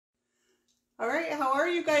All right, how are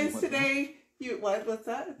you guys today? What's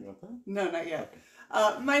that? You want that? No, not yet.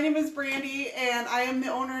 My name is Brandy, and I am the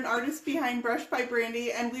owner and artist behind Brush by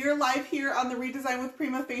Brandy, and we are live here on the Redesign with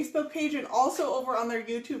Prima Facebook page and also over on their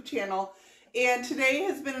YouTube channel. And today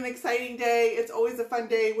has been an exciting day. It's always a fun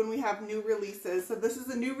day when we have new releases. So this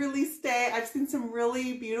is a new release day. I've seen some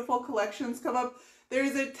really beautiful collections come up.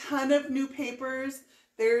 There's a ton of new papers.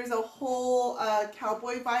 There's a whole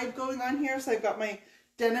cowboy vibe going on here. So I've got my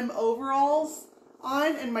denim overalls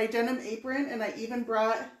on and my denim apron, and I even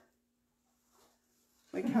brought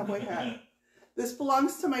my cowboy hat. This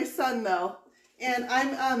belongs to my son though, and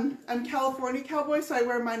I'm California cowboy, so I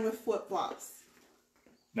wear mine with flip-flops.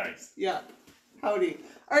 Nice. Yeah. Howdy.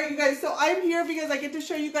 All right, you guys, so I'm here because I get to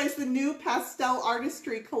show you guys the new pastel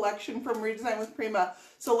artistry collection from Redesign with Prima.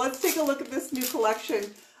 So let's take a look at this new collection.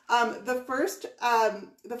 The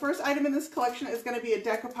first item in this collection is going to be a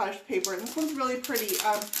decoupage paper, and this one's really pretty.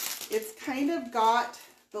 It's kind of got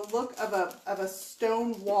the look of a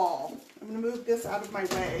stone wall. I'm going to move this out of my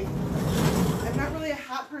way. I'm not really a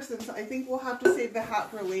hat person, so I think we'll have to save the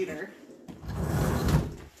hat for later.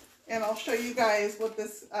 And I'll show you guys what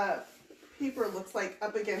this paper looks like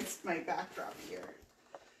up against my backdrop here.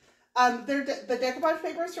 The decoupage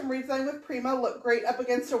papers from Redesign with Prima look great up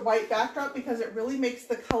against a white backdrop because it really makes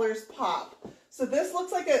the colors pop. So this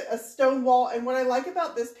looks like a stone wall, and what I like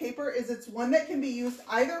about this paper is it's one that can be used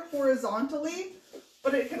either horizontally,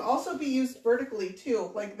 but it can also be used vertically too,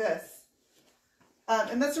 like this.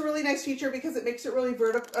 And that's a really nice feature because it makes it really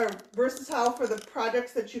versatile for the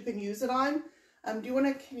projects that you can use it on. Do you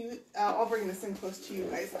want to, I'll bring this in close to you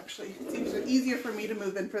guys actually. It's easier for me to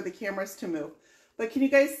move than for the cameras to move. But can you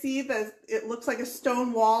guys see that it looks like a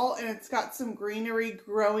stone wall, and it's got some greenery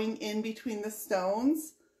growing in between the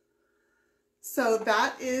stones? So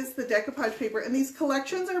that is the decoupage paper. And these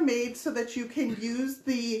collections are made so that you can use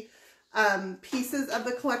the pieces of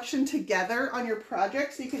the collection together on your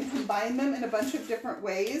project. So you can combine them in a bunch of different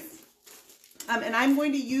ways. And I'm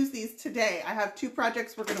going to use these today. I have two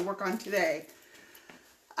projects we're going to work on today.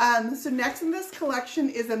 So next in this collection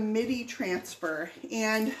is a midi transfer,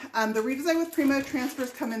 and the Redesign with Prima transfers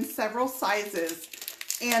come in several sizes,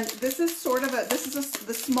 and this is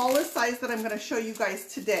the smallest size that I'm going to show you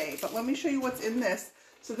guys today, but let me show you what's in this.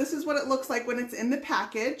 So this is what it looks like when it's in the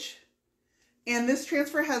package, and this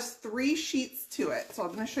transfer has 3 sheets to it, so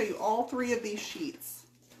I'm going to show you all 3 of these sheets.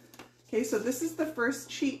 Okay, so this is the first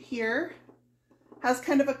sheet here, has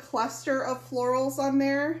kind of a cluster of florals on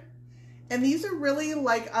there. And these are really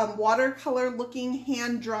like watercolor looking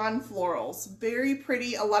hand-drawn florals. Very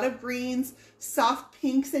pretty, a lot of greens, soft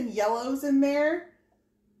pinks and yellows in there.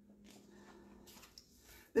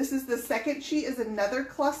 This is the second sheet, is another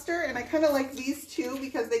cluster, and I kind of like these two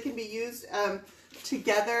because they can be used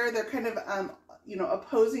together. They're kind of, you know,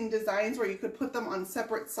 opposing designs where you could put them on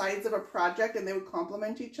separate sides of a project and they would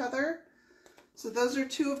complement each other. So those are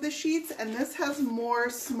 2 of the sheets, and this has more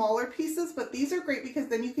smaller pieces, but these are great because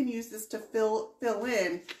then you can use this to fill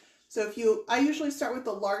in. So I usually start with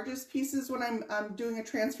the largest pieces when I'm doing a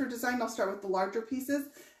transfer design. I'll start with the larger pieces,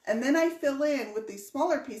 and then I fill in with these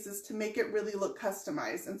smaller pieces to make it really look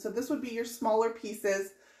customized. And so this would be your smaller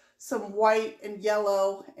pieces, some white and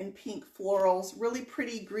yellow and pink florals, really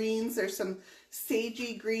pretty greens. There's some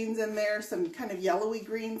sagey greens in there, some kind of yellowy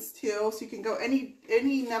greens too. So you can go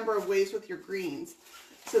any number of ways with your greens.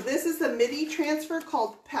 So this is the midi transfer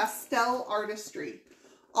called Pastel Artistry.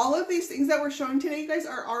 All of these things that we're showing today, you guys,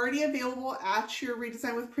 are already available at your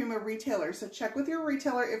Redesign with Prima retailer. So check with your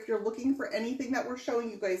retailer if you're looking for anything that we're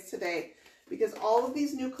showing you guys today, because all of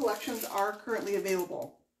these new collections are currently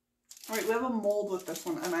available. All right, we have a mold with this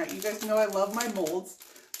one, and you guys know I love my molds.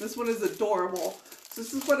 This one is adorable. So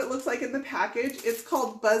this is what it looks like in the package. It's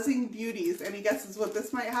called Buzzing Beauties. Any guesses what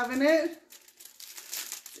this might have in it?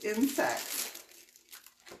 It's insects.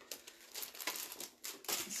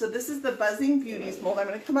 So this is the Buzzing Beauties mold. I'm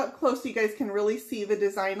going to come up close so you guys can really see the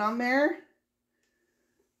design on there.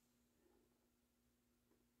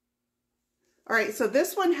 All right, so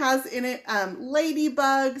this one has in it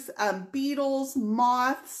ladybugs, beetles,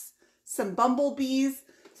 moths, some bumblebees.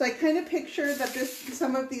 So I kind of picture that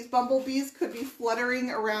some of these bumblebees could be fluttering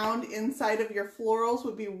around inside of your florals.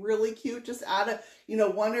 Would be really cute. Just add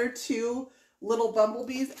 1 or 2 little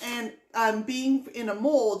bumblebees, and being in a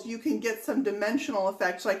mold, you can get some dimensional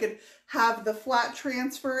effects. So I could have the flat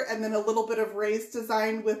transfer and then a little bit of raised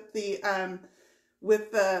design with the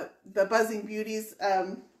Buzzing Beauties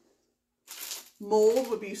mold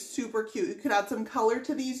would be super cute. You could add some color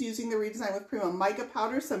to these using the Redesign with Prima mica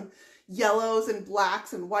powder, some yellows and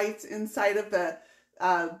blacks and whites inside of the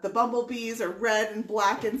The bumblebees are red and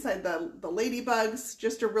black inside the ladybugs.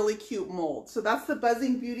 Just a really cute mold. So that's the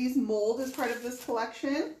Buzzing Beauties mold as part of this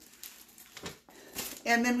collection.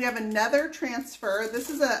 And then we have another transfer. This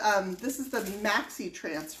is the maxi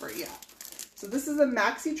transfer, yeah. So this is a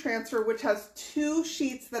maxi transfer, which has 2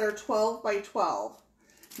 sheets that are 12 by 12.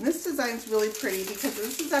 And this design's really pretty because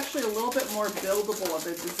this is actually a little bit more buildable of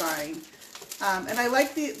a design. And I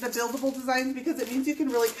like the buildable designs because it means you can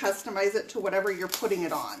really customize it to whatever you're putting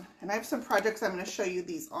it on. And I have some projects I'm going to show you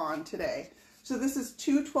these on today. So this is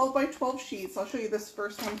 2 12 by 12 sheets. I'll show you this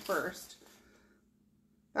first one first.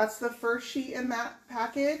 That's the first sheet in that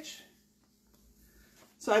package.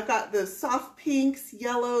 So I've got the soft pinks,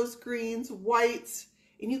 yellows, greens, whites,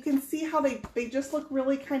 and you can see how they just look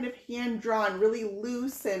really kind of hand-drawn, really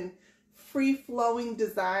loose and free-flowing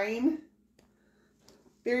design.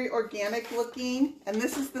 Very organic looking. And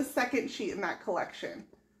this is the second sheet in that collection.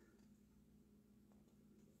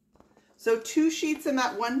 So 2 sheets in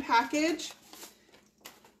that one package.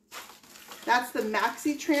 That's the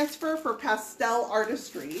maxi transfer for pastel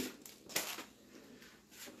artistry.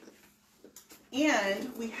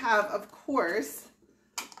 And we have, of course,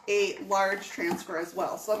 a large transfer as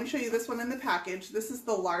well. So let me show you this one in the package. This is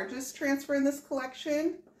the largest transfer in this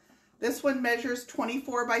collection. This one measures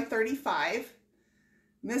 24 by 35.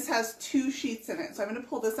 And this has 2 sheets in it. So I'm going to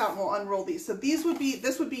pull this out and we'll unroll these. So this would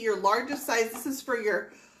be your largest size. This is for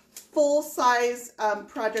your full size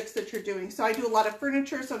projects that you're doing. So I do a lot of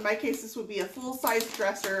furniture. So in my case, this would be a full size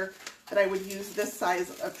dresser that I would use this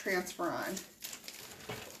size of transfer on.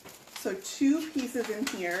 So 2 pieces in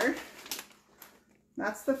here.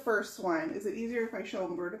 That's the first one. Is it easier if I show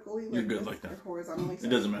them vertically? You're good like that. Or horizontally? It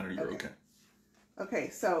doesn't matter. You're okay. Okay,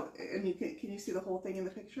 so, and can you see the whole thing in the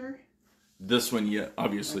picture? This one, yeah,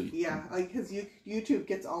 obviously. Yeah, because YouTube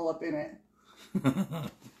gets all up in it.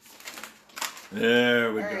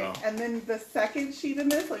 There we all go. Right. And then the second sheet in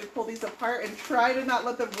this, let me pull these apart and try to not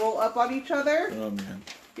let them roll up on each other. Oh, man.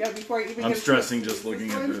 Yeah, before I even I'm stressing just looking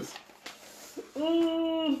at this.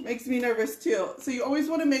 Makes me nervous too. So you always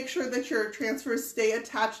want to make sure that your transfers stay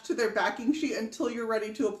attached to their backing sheet until you're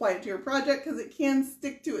ready to apply it to your project because it can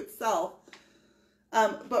stick to itself.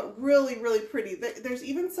 But really, really pretty. There's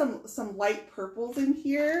even some light purples in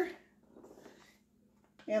here.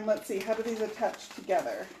 And let's see, how do these attach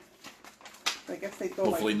together? I guess they go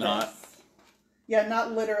hopefully like not. this. Yeah,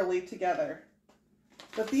 not literally together.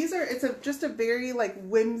 But these are, just a very like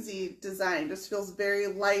whimsy design. Just feels very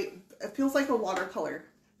light. It feels like a watercolor.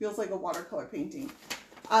 Feels like a watercolor painting.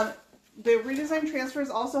 The redesigned transfers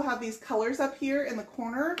also have these colors up here in the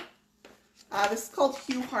corner. This is called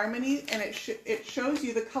Hue Harmony, and it shows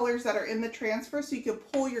you the colors that are in the transfer, so you can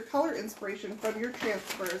pull your color inspiration from your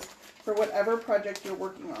transfers for whatever project you're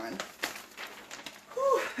working on.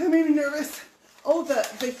 Whew, that made me nervous. Oh,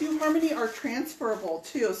 the Hue Harmony are transferable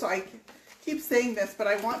too, so I keep saying this, but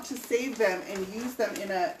I want to save them and use them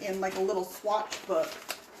in like a little swatch book.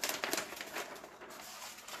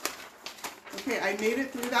 Okay, I made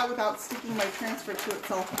it through that without sticking my transfer to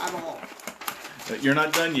itself at all. You're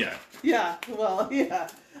not done yet. Yeah, well, yeah.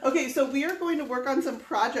 Okay, so we are going to work on some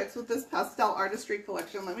projects with this pastel artistry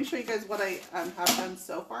collection. Let me show you guys what I have done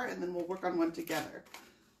so far, and then we'll work on one together.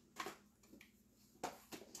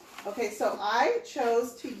 Okay, so I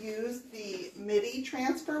chose to use the midi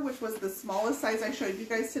transfer, which was the smallest size I showed you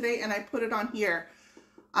guys today, and I put it on here.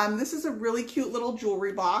 This is a really cute little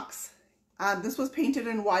jewelry box. This was painted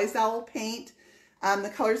in Wise Owl paint.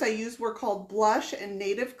 The colors I used were called Blush and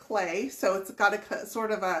Native Clay. So it's got a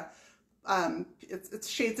sort of a, it's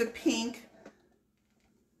shades of pink.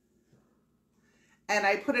 And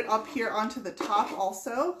I put it up here onto the top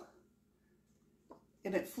also.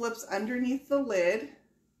 And it flips underneath the lid.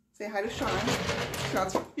 Say hi to Sean.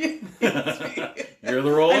 Sean's You're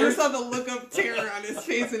the roller? I just saw the look of terror on his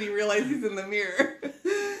face when he realized he's in the mirror.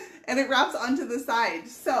 And it wraps onto the side.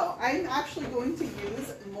 So I'm actually going to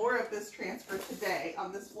use more of this transfer today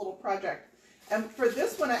on this little project. And for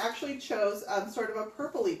this one, I actually chose sort of a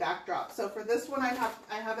purpley backdrop. So for this one, I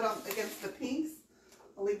have it on against the pinks.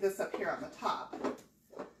 I'll leave this up here on the top.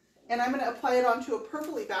 And I'm going to apply it onto a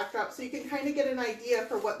purpley backdrop so you can kind of get an idea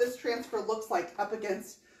for what this transfer looks like up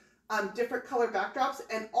against different color backdrops.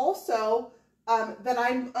 And also that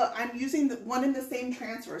I'm using one in the same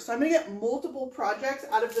transfer. So I'm going to get multiple projects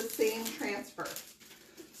out of the same transfer.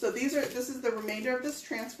 So this is the remainder of this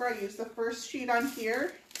transfer. I used the first sheet on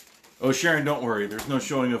here. Oh, Sharon, don't worry. There's no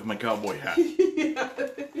showing of my cowboy hat. Yeah.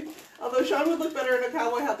 Although Sean would look better in a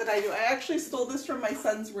cowboy hat than I do. I actually stole this from my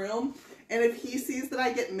son's room. And if he sees that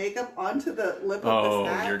I get makeup onto the lip of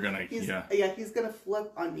this hat, you're gonna, he's gonna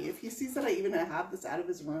flip on me. If he sees that I even have this out of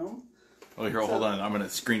his room. Oh, here, hold on. I'm going to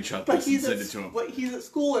screenshot But this and send it to him. He's at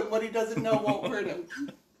school, and what he doesn't know won't hurt him.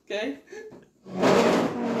 Okay?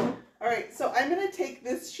 Alright, so I'm going to take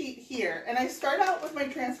this sheet here, and I start out with my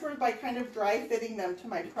transfers by kind of dry fitting them to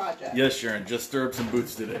my project. Yes, Sharon, just stir up some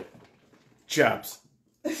boots today. Chaps.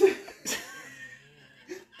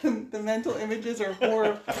 The mental images are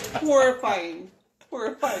horrifying.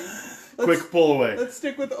 Horrifying. Quick pull away. Let's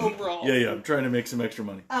stick with overalls. Yeah, I'm trying to make some extra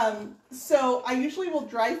money. So I usually will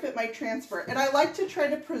dry fit my transfer, and I like to try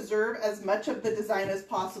to preserve as much of the design as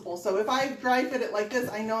possible. So if I dry fit it like this,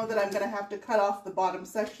 I know that I'm going to have to cut off the bottom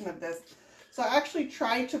section of this. So I actually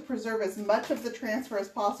try to preserve as much of the transfer as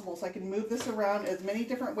possible, so I can move this around as many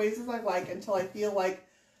different ways as I like until I feel like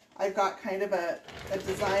I've got kind of a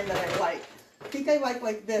design that I like. I think I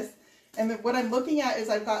like this. And then what I'm looking at is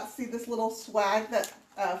I've got, see this little swag that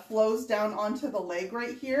flows down onto the leg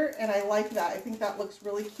right here, and I like that. I think that looks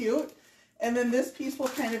really cute. And then this piece will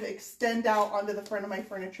kind of extend out onto the front of my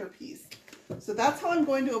furniture piece. So that's how I'm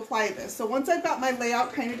going to apply this. So once I've got my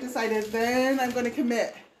layout kind of decided, then I'm going to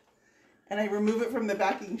commit. And I remove it from the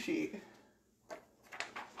backing sheet.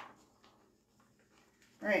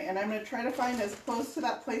 All right, and I'm going to try to find as close to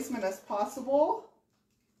that placement as possible.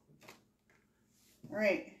 All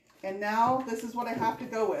right, and now this is what I have to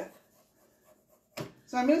go with.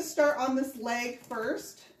 So I'm going to start on this leg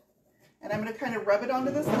first, and I'm going to kind of rub it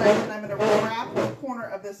onto this leg, and I'm going to wrap the corner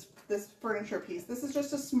of this furniture piece. This is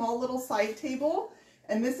just a small little side table,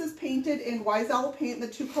 and this is painted in Wise Owl paint. The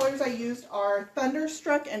two colors I used are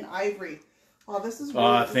Thunderstruck and Ivory. Oh, this is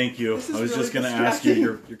really, thank you. I was really just going to ask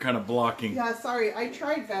you, you're kind of blocking. Yeah, sorry. I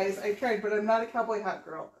tried, guys. I tried, but I'm not a cowboy hat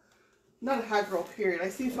girl. Not a hat girl, period. I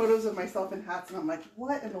see photos of myself in hats, and I'm like,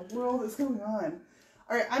 what in the world is going on?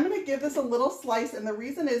 All right, I'm going to give this a little slice, and the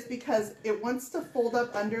reason is because it wants to fold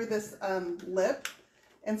up under this lip.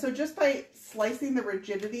 And so just by slicing the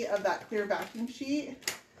rigidity of that clear backing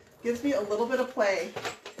sheet gives me a little bit of play.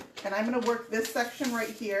 And I'm going to work this section right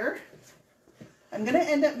here. I'm going to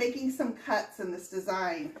end up making some cuts in this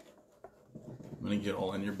design. I'm going to get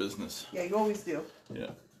all in your business. Yeah, you always do. Yeah.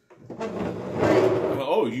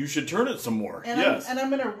 Oh, you should turn it some more. And yes. I'm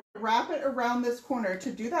going to wrap it around this corner.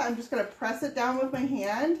 To do that, I'm just going to press it down with my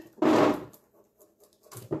hand.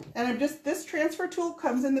 And this transfer tool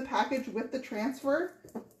comes in the package with the transfer.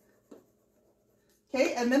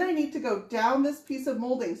 Okay, and then I need to go down this piece of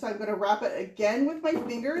molding. So I'm going to wrap it again with my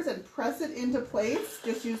fingers and press it into place,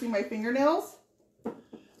 just using my fingernails.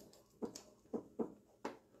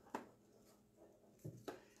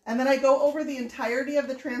 And then I go over the entirety of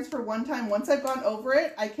the transfer one time. Once I've gone over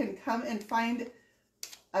it, I can come and find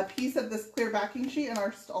a piece of this clear backing sheet, and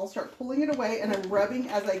I'll start pulling it away, and I'm rubbing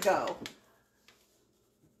as I go.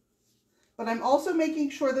 But I'm also making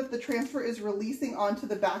sure that the transfer is releasing onto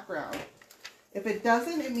the background. If it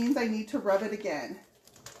doesn't, it means I need to rub it again.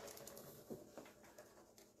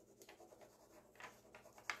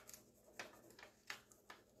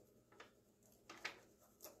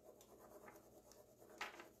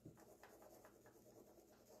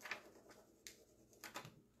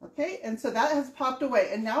 Okay, and so that has popped away.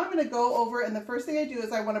 And now I'm going to go over, and the first thing I do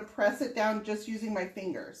is I want to press it down just using my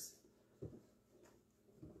fingers.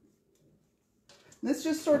 This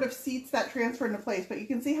just sort of seats that transfer into place, but you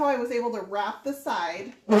can see how I was able to wrap the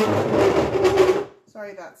side.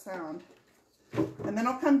 Sorry, that sound. And then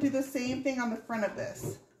I'll come do the same thing on the front of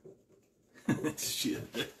this.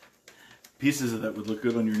 Shit. Pieces of that would look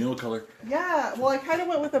good on your nail color. Yeah, well, I kind of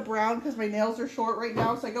went with a brown because my nails are short right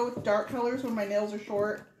now, so I go with dark colors when my nails are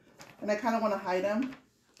short, and I kind of want to hide them.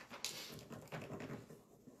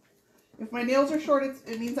 If my nails are short,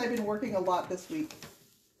 it means I've been working a lot this week.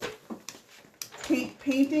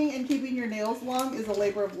 Painting and keeping your nails long is a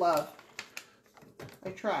labor of love. I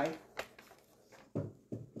try.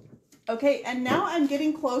 Okay, and now I'm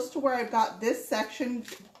getting close to where I've got this section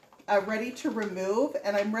ready to remove,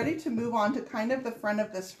 and I'm ready to move on to kind of the front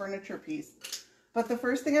of this furniture piece. But the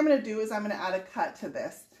first thing I'm going to do is I'm going to add a cut to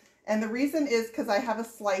this. And the reason is because I have a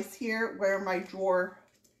slice here where my drawer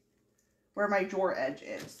edge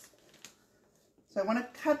is. So I want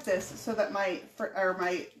to cut this so that my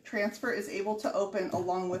transfer is able to open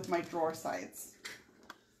along with my drawer sides.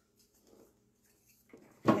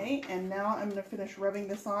 Okay, and now I'm going to finish rubbing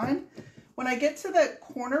this on. When I get to the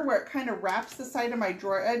corner where it kind of wraps the side of my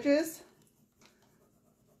drawer edges,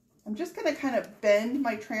 I'm just going to kind of bend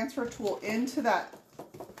my transfer tool into the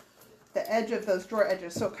edge of those drawer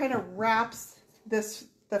edges. So it kind of wraps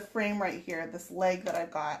the frame right here, this leg that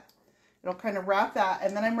I've got. It'll kind of wrap that,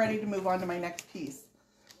 and then I'm ready to move on to my next piece.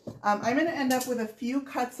 I'm going to end up with a few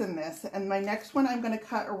cuts in this, and my next one I'm going to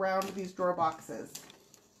cut around these drawer boxes.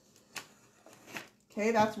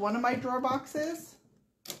 Okay, that's one of my drawer boxes.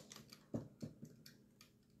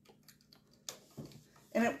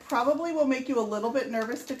 And it probably will make you a little bit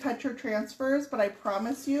nervous to cut your transfers, but I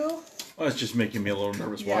promise you. Well, it's just making me a little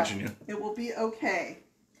nervous watching you. It will be okay.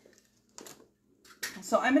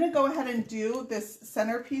 So I'm going to go ahead and do this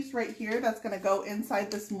centerpiece right here that's going to go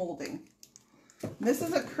inside this molding. This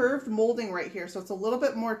is a curved molding right here, so it's a little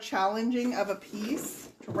bit more challenging of a piece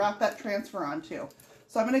to wrap that transfer onto.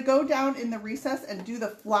 So I'm going to go down in the recess and do the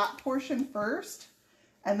flat portion first,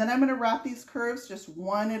 and then I'm going to wrap these curves just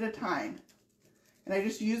one at a time. And I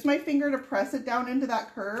just use my finger to press it down into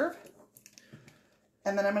that curve.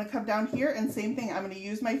 And then I'm going to come down here and same thing. I'm going to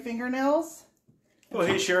use my fingernails. Oh,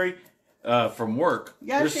 hey, Sherry. From work.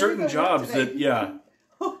 Yeah, there's Sherry's certain jobs that, yeah.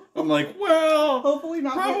 I'm like, well, hopefully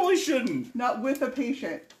not. Probably shouldn't. Not with a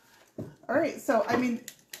patient. All right. So, I mean,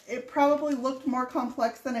 it probably looked more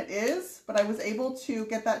complex than it is, but I was able to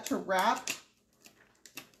get that to wrap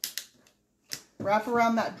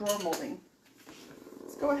around that drawer molding.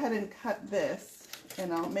 Let's go ahead and cut this.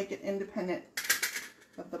 And I'll make it independent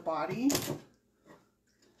of the body.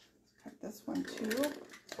 Cut this one too.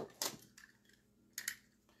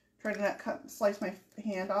 Try to not slice my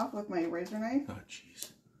hand off with my razor knife. Oh,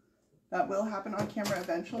 jeez. That will happen on camera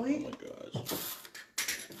eventually. Oh my gosh.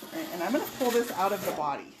 Right, and I'm going to pull this out of the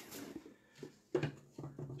body.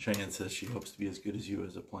 Cheyenne says she hopes to be as good as you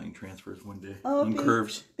as applying transfers one day. Oh, and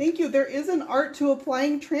curves. Thank you. There is an art to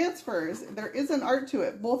applying transfers. There is an art to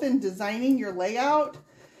it, both in designing your layout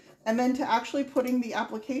and then to actually putting the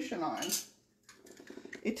application on.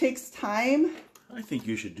 It takes time. I think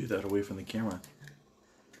you should do that away from the camera.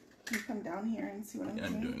 Can you come down here and see what I'm doing?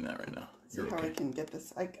 I'm doing that right now. See how I can get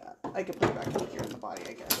this. I can put it back in here in the body,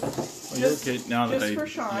 I guess. Oh, you're okay. Now that just for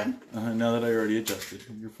Sean. Yeah. Now that I already adjusted,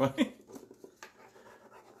 you're fine.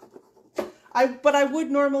 But I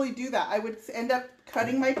would normally do that. I would end up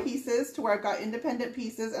cutting my pieces to where I've got independent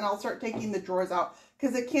pieces, and I'll start taking the drawers out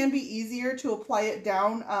because it can be easier to apply it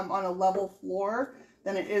down on a level floor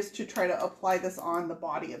than it is to try to apply this on the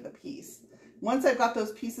body of the piece. Once I've got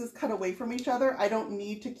those pieces cut away from each other, I don't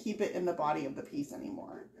need to keep it in the body of the piece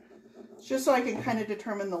anymore. It's just so I can kind of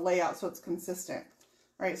determine the layout so it's consistent.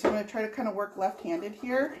 All right, so I'm going to try to kind of work left-handed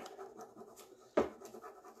here.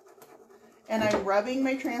 And I'm rubbing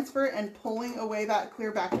my transfer and pulling away that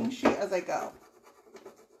clear backing sheet as I go.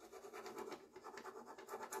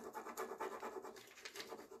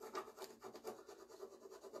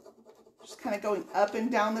 Just kind of going up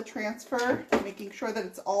and down the transfer, making sure that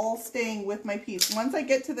it's all staying with my piece. Once I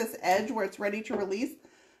get to this edge where it's ready to release,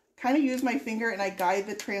 kind of use my finger and I guide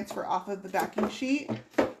the transfer off of the backing sheet.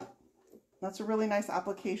 That's a really nice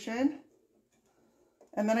application.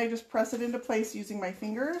 And then I just press it into place using my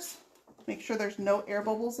fingers. Make sure there's no air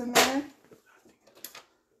bubbles in there.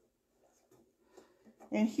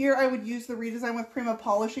 And here I would use the Redesign with Prima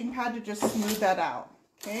polishing pad to just smooth that out.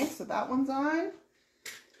 Okay, so that one's on.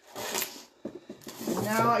 And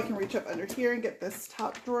now I can reach up under here and get this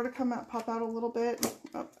top drawer to pop out a little bit.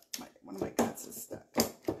 Oh, one of my cuts is stuck.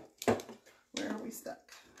 Where are we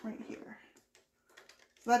stuck? Right here.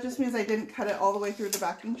 So that just means I didn't cut it all the way through the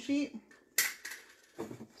backing sheet.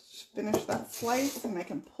 Finish that slice and I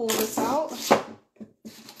can pull this out.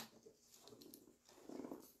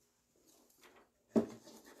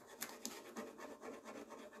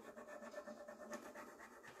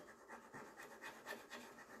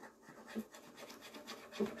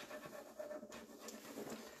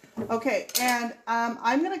 Okay, and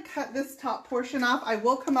I'm going to cut this top portion off. I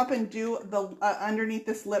will come up and do the underneath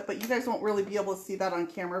this lip, but you guys won't really be able to see that on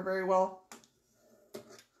camera very well.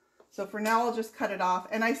 So for now, I'll just cut it off,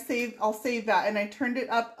 and I'll save that. And I turned it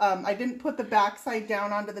up. I didn't put the back side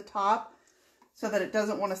down onto the top so that it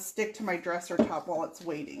doesn't want to stick to my dresser top while it's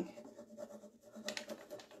waiting.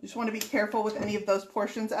 Just want to be careful with any of those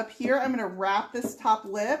portions. Up here, I'm going to wrap this top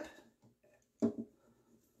lip.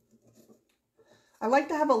 I like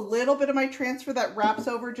to have a little bit of my transfer that wraps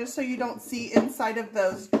over just so you don't see inside of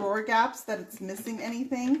those drawer gaps that it's missing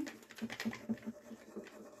anything.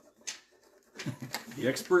 The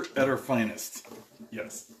expert at her finest.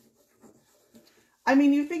 Yes. I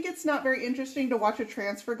mean, you think it's not very interesting to watch a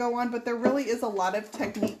transfer go on, but there really is a lot of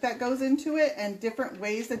technique that goes into it and different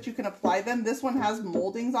ways that you can apply them. This one has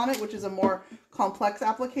moldings on it, which is a more complex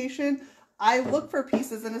application. I look for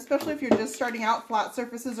pieces, and especially if you're just starting out, flat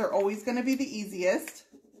surfaces are always going to be the easiest.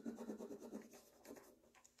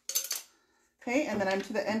 Okay, and then I'm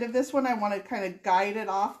to the end of this one. I want to kind of guide it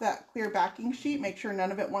off that clear backing sheet, make sure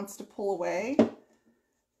none of it wants to pull away.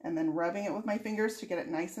 And then rubbing it with my fingers to get it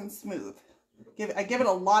nice and smooth. I give it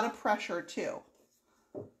a lot of pressure too.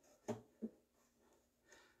 All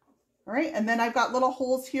All right, and then I've got little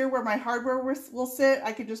holes here where my hardware will sit.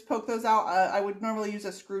 I could just poke those out. I would normally use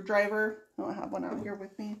a screwdriver. I don't have one out here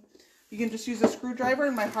with me. You can just use a screwdriver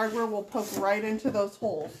and my hardware will poke right into those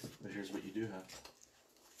holes. But here's what you do have.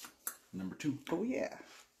 Number 2. Oh yeah.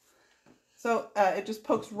 So it just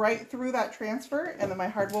pokes right through that transfer and then my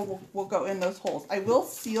hardware will go in those holes. I will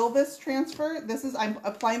seal this transfer. I'm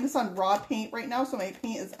applying this on raw paint right now, so my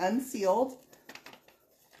paint is unsealed.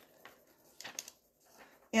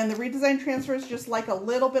 And the redesign transfer is just like a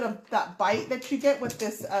little bit of that bite that you get with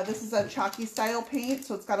this. This is a chalky style paint,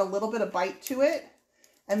 so it's got a little bit of bite to it.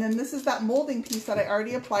 And then this is that molding piece that I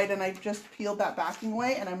already applied, and I just peeled that backing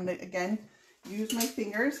away. And I'm going to, again, use my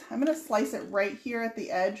fingers. I'm going to slice it right here at the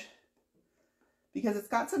edge because it's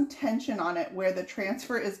got some tension on it where the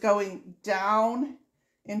transfer is going down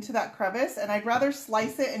into that crevice. And I'd rather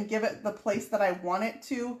slice it and give it the place that I want it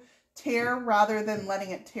to tear rather than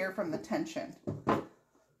letting it tear from the tension.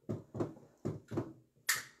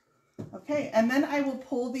 Okay, and then I will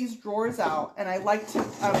pull these drawers out, and I like to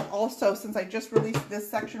also, since I just released this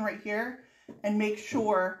section right here, and make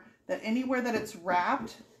sure that anywhere that it's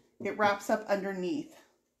wrapped, it wraps up underneath.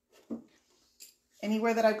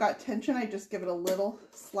 Anywhere that I've got tension, I just give it a little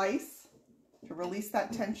slice to release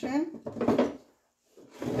that tension.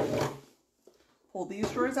 Pull these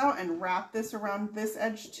drawers out and wrap this around this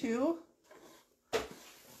edge too.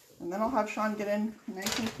 And then I'll have Sean get in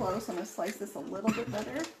nice and close. I'm going to slice this a little bit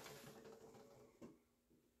better.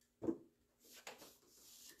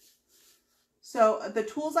 So the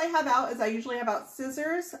tools I have out is I usually have out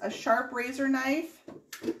scissors, a sharp razor knife,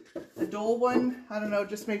 a dull one, I don't know,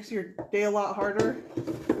 just makes your day a lot harder.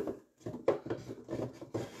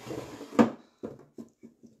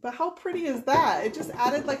 But how pretty is that? It just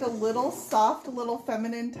added like a little soft, little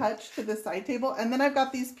feminine touch to the side table. And then I've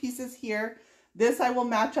got these pieces here. This I will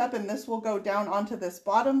match up and this will go down onto this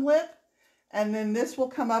bottom lip. And then this will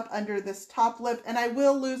come up under this top lip, and I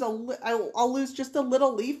will lose I'll lose just a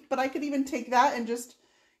little leaf, but I could even take that and just,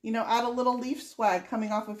 you know, add a little leaf swag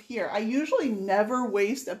coming off of here. I usually never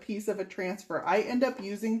waste a piece of a transfer. I end up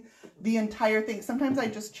using the entire thing. Sometimes I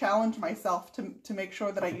just challenge myself to make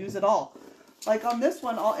sure that I use it all. Like on this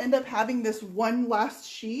one, I'll end up having this one last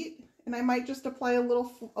sheet, and I might just apply a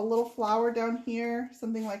little flower down here,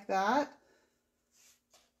 something like that.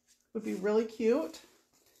 Would be really cute.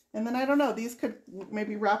 And then I don't know, these could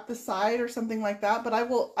maybe wrap the side or something like that, but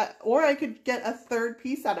or I could get a third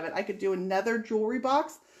piece out of it. I could do another jewelry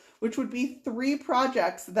box, which would be 3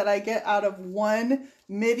 projects that I get out of one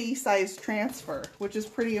midi size transfer, which is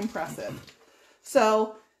pretty impressive.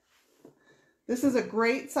 So this is a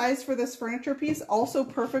great size for this furniture piece, also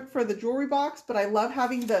perfect for the jewelry box, but I love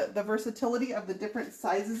having the versatility of the different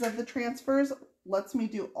sizes of the transfers. Lets me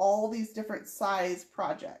do all these different size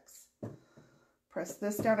projects. Press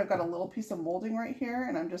this down. I've got a little piece of molding right here,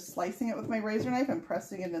 and I'm just slicing it with my razor knife and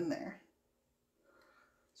pressing it in there.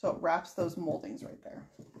 So it wraps those moldings right there.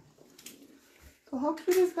 So how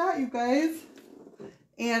cute is that, you guys?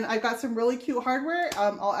 And I've got some really cute hardware.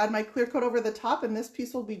 I'll add my clear coat over the top, and this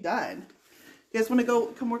piece will be done. You guys want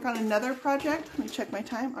to come work on another project? Let me check my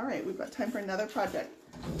time. All right, we've got time for another project.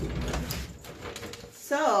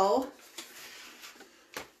 So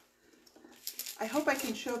I hope I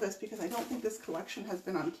can show this because I don't think this collection has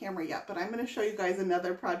been on camera yet, but I'm going to show you guys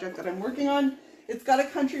another project that I'm working on. It's got a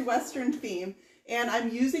country western theme, and I'm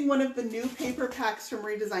using one of the new paper packs from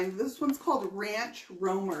Redesign. This one's called Ranch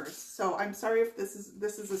Roamers. So I'm sorry if this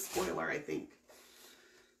is a spoiler, I think.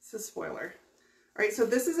 It's a spoiler. All right, so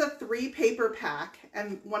this is a 3 paper pack,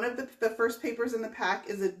 and one of the first papers in the pack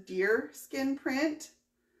is a deer skin print,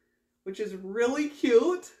 which is really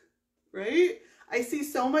cute, right? I see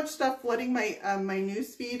so much stuff flooding my my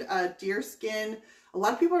newsfeed. Deer skin. A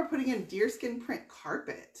lot of people are putting in deer skin print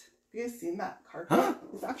carpet. Have you guys seen that carpet? Huh?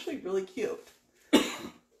 It's actually really cute. It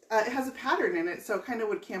has a pattern in it, so it kind of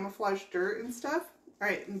would camouflage dirt and stuff. All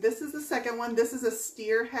right, and this is the second one. This is a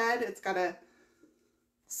steer head. It's got a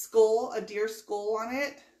skull, a deer skull on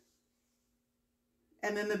it.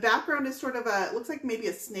 And then the background is sort of it looks like maybe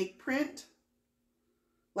a snake print.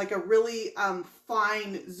 Like a really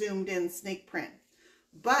fine zoomed in snake print.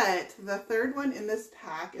 But the third one in this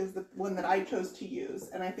pack is the one that I chose to use,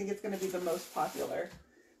 and I think it's going to be the most popular.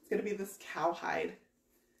 It's going to be this cowhide.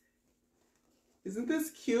 Isn't this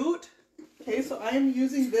cute? Okay, so I am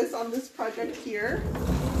using this on this project here.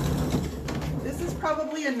 This is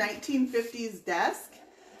probably a 1950s desk,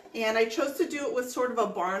 and I chose to do it with sort of a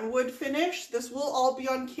barnwood finish. This will all be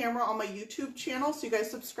on camera on my YouTube channel, so you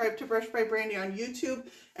guys subscribe to Brush by Brandy on YouTube,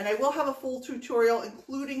 and I will have a full tutorial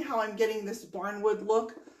including how I'm getting this barnwood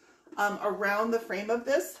look around the frame of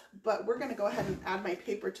this, but we're going to go ahead and add my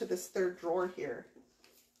paper to this third drawer here.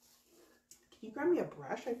 Can you grab me a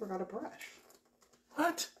brush? I forgot a brush.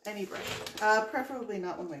 What? Any brush. Preferably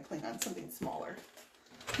not one of my Klingon, something smaller.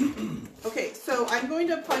 Okay, so I'm going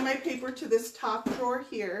to apply my paper to this top drawer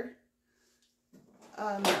here.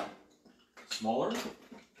 No. Smaller?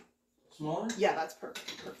 Smaller? Yeah, that's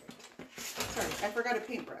perfect. Perfect. Sorry, I forgot a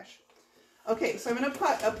paintbrush. Okay, so I'm going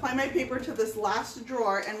to apply my paper to this last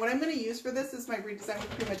drawer, and what I'm going to use for this is my Redesign with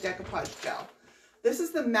Prima decoupage gel. This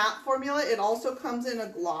is the matte formula. It also comes in a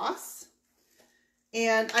gloss.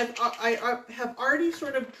 And I have already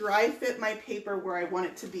sort of dry fit my paper where I want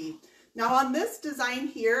it to be. Now on this design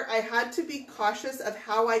here, I had to be cautious of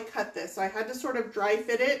how I cut this. So I had to sort of dry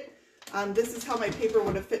fit it. This is how my paper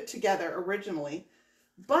would have fit together originally.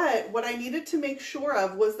 But what I needed to make sure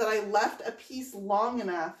of was that I left a piece long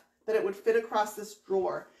enough that it would fit across this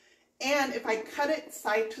drawer. And if I cut it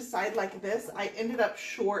side to side like this, I ended up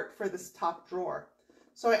short for this top drawer.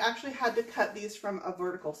 So I actually had to cut these from a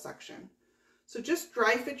vertical section. So just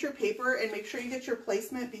dry fit your paper and make sure you get your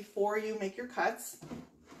placement before you make your cuts.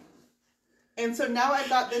 And so now I've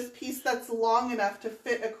got this piece that's long enough to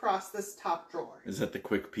fit across this top drawer. Is that the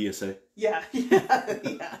quick PSA? Yeah.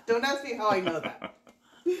 Don't ask me how I know that.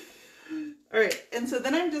 All right, and so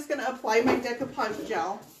then I'm just going to apply my decoupage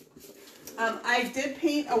gel. I did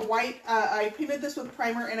paint a white, I painted this with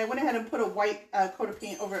primer, and I went ahead and put a white coat of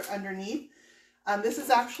paint over underneath. This is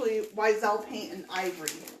actually Wiesel paint and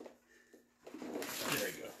ivory. There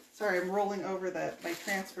you go. Sorry, I'm rolling over my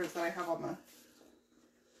transfers that I have on the...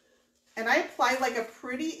 And I apply like a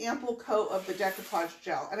pretty ample coat of the decoupage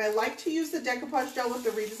gel. And I like to use the decoupage gel with the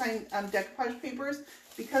Redesign decoupage papers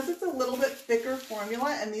because it's a little bit thicker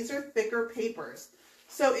formula, and these are thicker papers.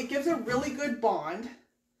 So it gives a really good bond.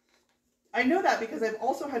 I know that because I've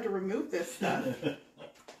also had to remove this stuff.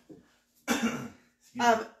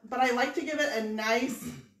 But I like to give it a nice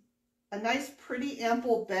pretty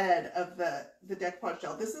ample bed of the decoupage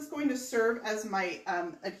gel. This is going to serve as my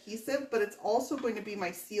adhesive, but it's also going to be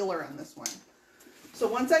my sealer on this one. So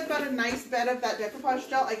once I've got a nice bed of that decoupage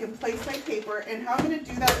gel, I can place my paper, and how I'm going to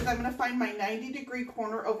do that is I'm going to find my 90-degree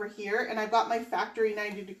corner over here, and I've got my factory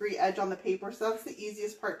 90-degree edge on the paper, so that's the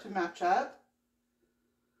easiest part to match up.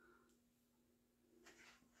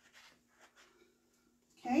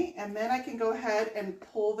 Okay, and then I can go ahead and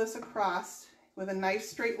pull this across with a nice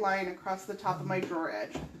straight line across the top of my drawer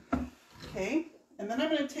edge. Okay, and then I'm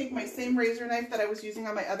going to take my same razor knife that I was using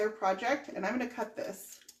on my other project, and I'm going to cut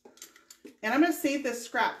this. And I'm going to save this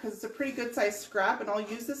scrap because it's a pretty good sized scrap, and I'll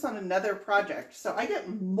use this on another project. So I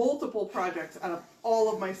get multiple projects out of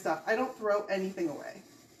all of my stuff. I don't throw anything away.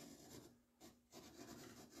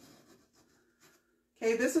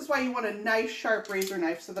 Okay, this is why you want a nice sharp razor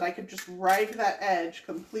knife so that I could just ride that edge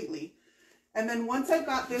completely. And then once I've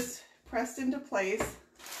got this pressed into place,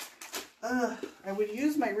 I would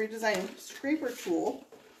use my Redesign scraper tool,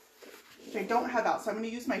 which I don't have out, so I'm going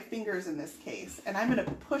to use my fingers in this case, and I'm going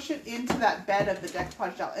to push it into that bed of the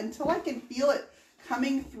decoupage gel until I can feel it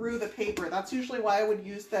coming through the paper. That's usually why I would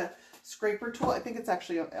use the scraper tool. I think it's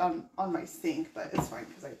actually on my sink, but it's fine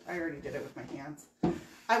because I already did it with my hands.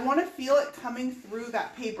 I want to feel it coming through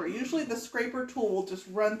that paper. Usually the scraper tool will just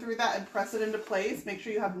run through that and press it into place. Make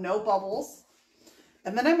sure you have no bubbles.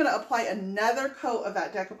 And then I'm going to apply another coat of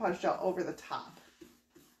that decoupage gel over the top.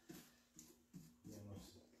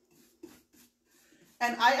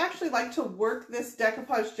 And I actually like to work this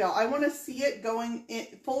decoupage gel. I want to see it going in,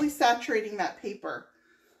 fully saturating that paper.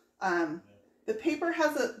 The paper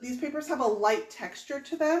these papers have a light texture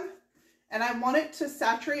to them. And I want it to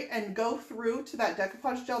saturate and go through to that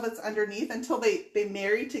decoupage gel that's underneath until they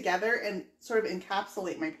marry together and sort of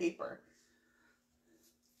encapsulate my paper.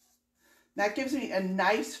 That gives me a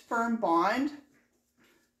nice firm bond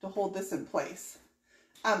to hold this in place.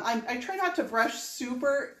 I try not to brush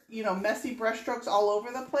super, messy brush strokes all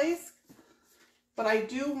over the place, but I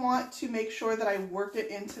do want to make sure that I work it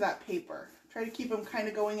into that paper. Try to keep them kind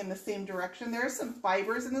of going in the same direction. There are some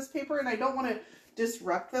fibers in this paper, and I don't want to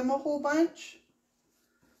disrupt them a whole bunch.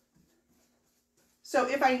 So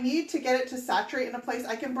if I need to get it to saturate in a place,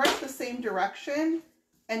 I can brush the same direction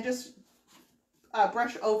and just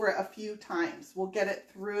brush over it a few times. We'll get it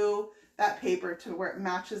through that paper to where it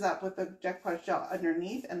matches up with the decoupage gel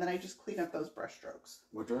underneath, and then I just clean up those brush strokes.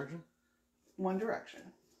 What direction? One direction.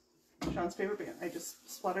 Sean's favorite band. I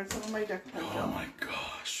just splattered some of my decoupage gel. Oh my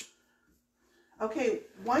gosh. Okay,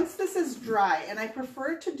 once this is dry, and I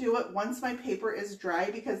prefer to do it once my paper is dry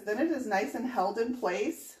because then it is nice and held in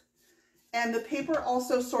place. And the paper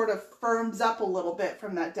also sort of firms up a little bit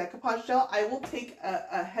from that decoupage gel. I will take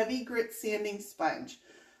a heavy grit sanding sponge.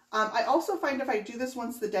 I also find if I do this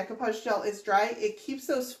once the decoupage gel is dry, it keeps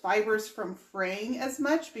those fibers from fraying as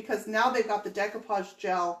much because now they've got the decoupage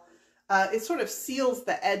gel. It sort of seals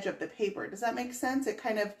the edge of the paper. Does that make sense? It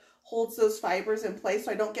kind of holds those fibers in place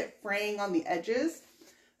so I don't get fraying on the edges.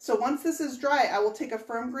 So once this is dry, I will take a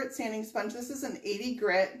firm grit sanding sponge. This is an 80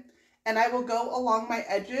 grit, and I will go along my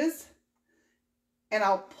edges and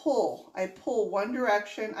I'll pull. I pull one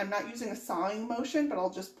direction. I'm not using a sawing motion, but I'll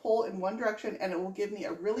just pull in one direction and it will give me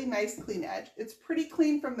a really nice clean edge. It's pretty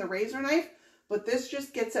clean from the razor knife, but this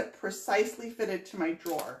just gets it precisely fitted to my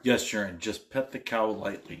drawer. Yes, Sharon, just pet the cow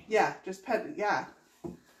lightly. Yeah, just pet it, yeah.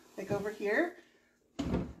 Like over here.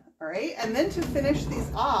 All right, and then to finish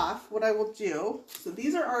these off, what I will do, so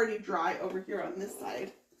these are already dry over here on this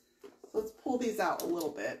side. So let's pull these out a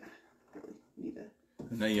little bit. Really need to.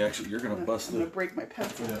 And now you're gonna bust I'm gonna break my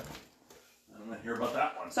pencil. Yeah. I'm gonna hear about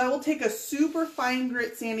that one. So I will take a super fine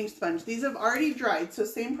grit sanding sponge. These have already dried, so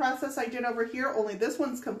same process I did over here, only this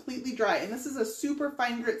one's completely dry. And this is a super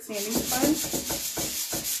fine grit sanding sponge.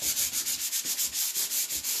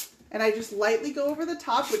 And I just lightly go over the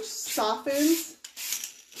top, which softens.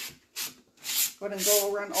 Go ahead and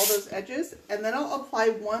go around all those edges. And then I'll apply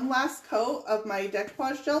one last coat of my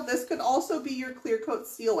decoupage gel. This could also be your clear coat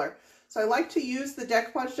sealer. So I like to use the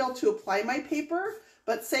decoupage gel to apply my paper,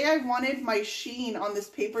 but say I wanted my sheen on this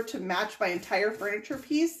paper to match my entire furniture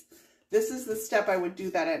piece, this is the step I would do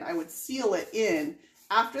that in. I would seal it in.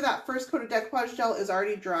 After that first coat of decoupage gel is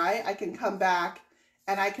already dry, I can come back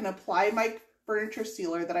and I can apply my furniture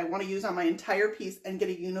sealer that I want to use on my entire piece and get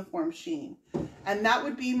a uniform sheen. And that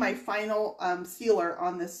would be my final sealer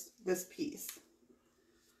on this piece.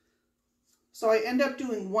 So I end up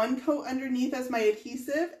doing one coat underneath as my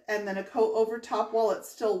adhesive and then a coat over top while it's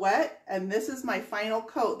still wet. And this is my final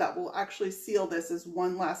coat that will actually seal this as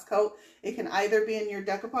one last coat. It can either be in your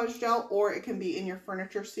decoupage gel or it can be in your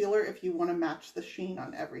furniture sealer if you want to match the sheen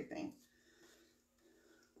on everything.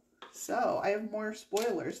 So I have more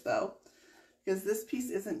spoilers though, because this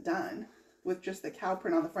piece isn't done with just the cow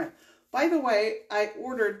print on the front. By the way, I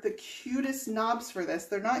ordered the cutest knobs for this.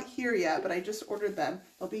 They're not here yet, but I just ordered them.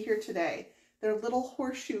 They'll be here today. They're little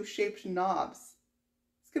horseshoe shaped knobs.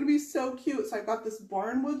 It's gonna be so cute. So I've got this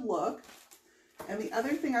barnwood look. And the other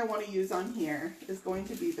thing I want to use on here is going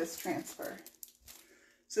to be this transfer.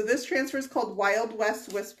 So this transfer is called Wild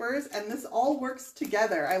West Whispers, and this all works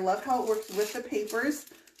together. I love how it works with the papers.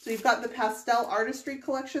 So you've got the pastel artistry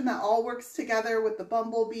collection that all works together with the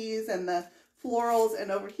bumblebees and the florals,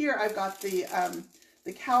 and over here I've got the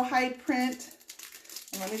cowhide print.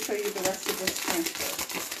 And let me show you the rest of this transfer.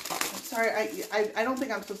 I'm sorry, I don't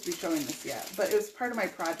think I'm supposed to be showing this yet, but it was part of my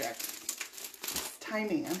project.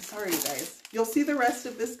 Timing, I'm sorry you guys. You'll see the rest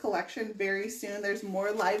of this collection very soon. There's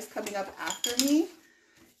more lives coming up after me.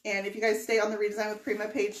 And if you guys stay on the Redesign with Prima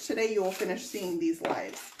page today, you will finish seeing these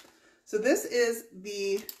lives. So this is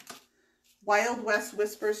the Wild West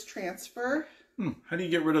Whispers transfer. How do you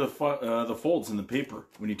get rid of the folds in the paper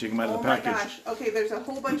when you take them out of the package? Oh my gosh. Okay, there's a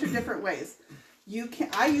whole bunch of different ways.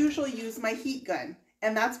 I usually use my heat gun,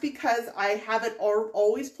 and that's because I have it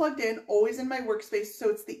always plugged in, always in my workspace, so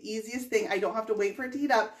it's the easiest thing. I don't have to wait for it to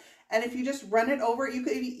heat up. And if you just run it over, you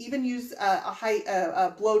could even use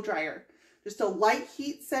a blow dryer. Just a light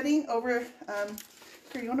heat setting over.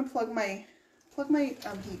 Here, you want to plug my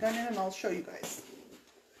heat gun in, and I'll show you guys.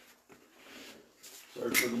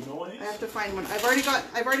 Sorry for the noise. I have to find one. I've already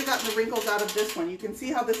gotten the wrinkles out of this one. You can see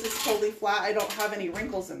how this is totally flat. I don't have any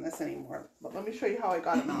wrinkles in this anymore. But let me show you how I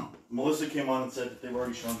got them out. Melissa came on and said that they've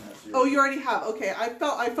already shown that. So oh, you already have. Okay, I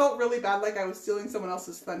felt really bad, like I was stealing someone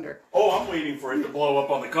else's thunder. Oh, I'm waiting for it to blow up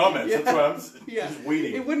on the comments. Yeah. That's why I'm just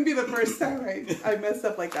waiting. It wouldn't be the first time I messed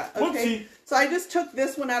up like that. Okay. Whoopsie. So I just took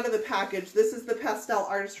this one out of the package. This is the pastel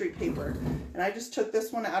artistry paper, and I just took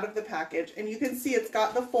this one out of the package, and you can see it's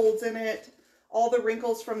got the folds in it. All the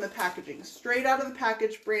wrinkles from the packaging. Straight out of the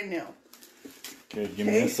package, brand new. Okay, give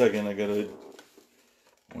me a second. I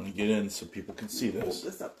want to get in so people can see this.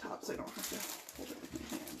 Hold this up top so I don't have to hold it with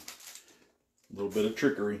my hand. A little bit of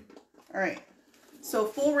trickery. All right. So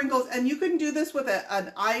full wrinkles. And you can do this with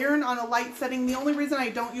an iron on a light setting. The only reason I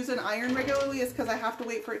don't use an iron regularly is because I have to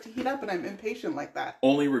wait for it to heat up, and I'm impatient like that.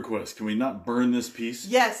 Only request, can we not burn this piece?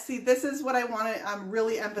 Yes. See, this is what I want to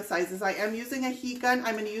really emphasize is I am using a heat gun.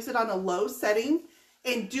 I'm going to use it on a low setting.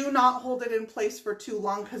 And do not hold it in place for too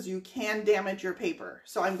long because you can damage your paper.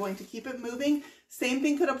 So I'm going to keep it moving. Same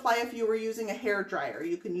thing could apply if you were using a hair dryer.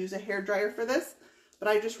 You can use a hair dryer for this, but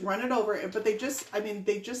I just run it over. But they just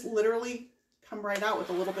literally come right out with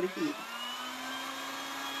a little bit of heat.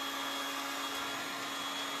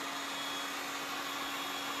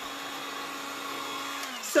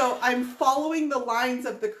 So I'm following the lines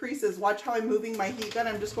of the creases. Watch how I'm moving my heat gun.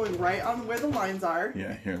 I'm just going right on where the lines are.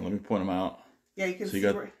 Yeah, here, let me point them out. Yeah, you can see. So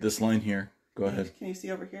you got this line here. Go ahead. Can you see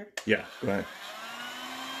over here? Yeah, go ahead.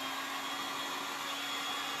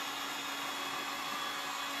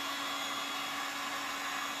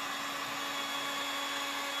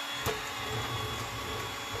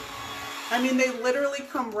 I mean, they literally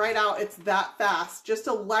come right out. It's that fast. Just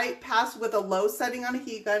a light pass with a low setting on a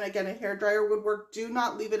heat gun. Again, a hairdryer would work. Do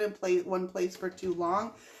not leave it in one place for too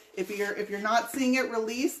long. If you're not seeing it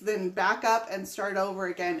release, then back up and start over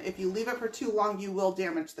again. If you leave it for too long, you will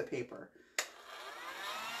damage the paper.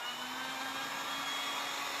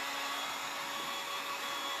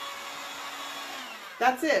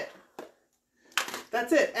 That's it.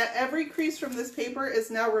 That's it. Every crease from this paper is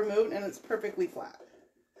now removed and it's perfectly flat.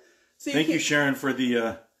 So Thank you, Sharon, for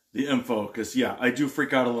the info, because, yeah, I do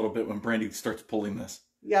freak out a little bit when Brandy starts pulling this.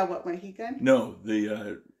 Yeah, what, my heat gun? No,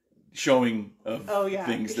 the showing of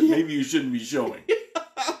things that maybe you shouldn't be showing.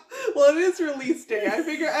 Well, it is release day. I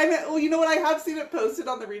figure, well, you know what? I have seen it posted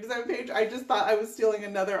on the redesign page. I just thought I was stealing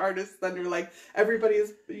another artist's thunder. Like, everybody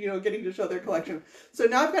is, getting to show their collection. So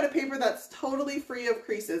now I've got a paper that's totally free of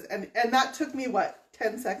creases. And that took me, what,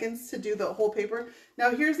 10 seconds to do the whole paper? Now,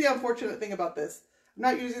 here's the unfortunate thing about this. I'm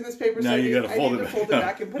not using this paper, so I need to fold it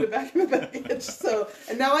back and put it back in the package. So,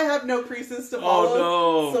 and now I have no creases to follow.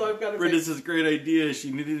 Oh no! So I've got to. This is a great idea. She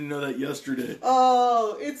needed to know that yesterday.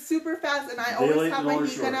 Oh, it's super fast, and I always have my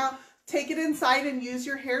heat gun out. Take it inside and use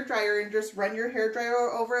your hairdryer and just run your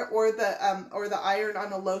hairdryer over it, or the iron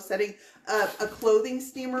on a low setting. A clothing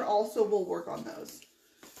steamer also will work on those.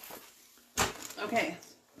 Okay,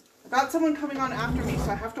 I've got someone coming on after me,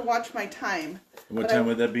 so I have to watch my time. What time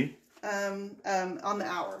would that be? On the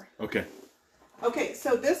hour. Okay. Okay,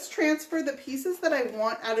 so this transfer, the pieces that I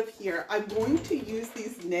want out of here, I'm going to use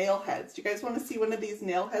these nail heads. Do you guys want to see one of these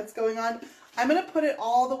nail heads going on? I'm going to put it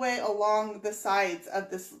all the way along the sides of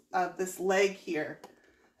this leg here.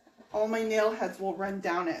 All my nail heads will run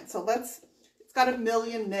down it. So it's got 1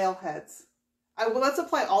 million nail heads. Let's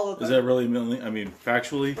apply all of them. Is that really 1 million? I mean,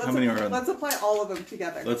 factually, how many are? Let's apply all of them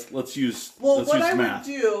together. Let's use. Well, let's use math.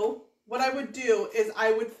 What I would do is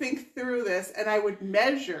I would think through this and I would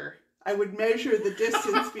measure the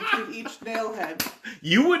distance between each nail head.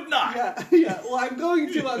 You would not. Yeah. Well, I'm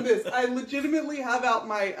going to on this. I legitimately have out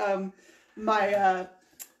my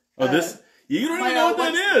this. You don't even know what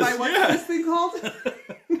that is. What's this thing called?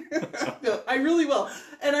 No, I really will.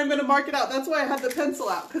 And I'm going to mark it out. That's why I had the pencil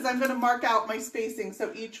out, because I'm going to mark out my spacing.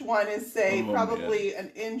 So each one is, say, probably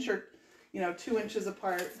an inch or 2 inches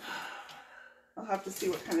apart. I'll have to see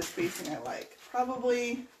what kind of spacing I like.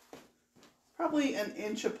 Probably an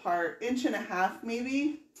inch apart, 1.5 inches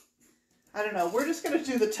maybe. I don't know. We're just going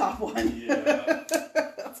to do the top one. Yeah.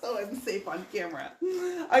 That's how I'm safe on camera.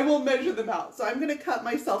 I will measure them out. So I'm going to cut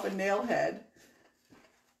myself a nail head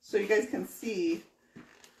so you guys can see.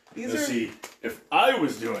 Let's see if I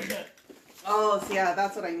was doing it. Oh, so yeah,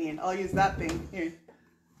 that's what I need. I'll use that thing here.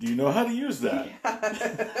 Do you know how to use that?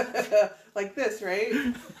 Yeah. Like this,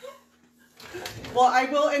 right? Well, I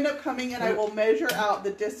will end up coming and I will measure out the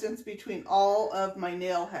distance between all of my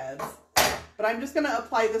nail heads. But I'm just going to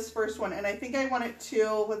apply this first one. And I think I want it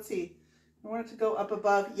to, let's see, I want it to go up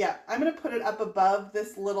above. Yeah, I'm going to put it up above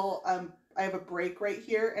this little, I have a break right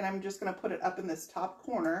here. And I'm just going to put it up in this top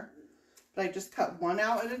corner. But I just cut one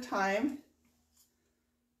out at a time.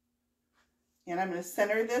 And I'm going to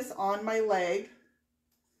center this on my leg.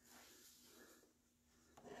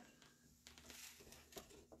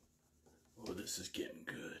 Oh, this is getting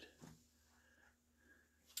good.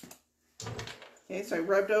 Okay, so I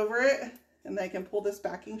rubbed over it, and then I can pull this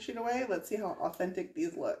backing sheet away. Let's see how authentic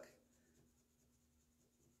these look.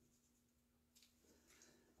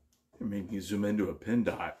 I mean, you zoom into a pin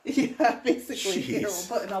dot. Yeah, basically. Here,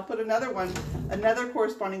 I'll put another one. Another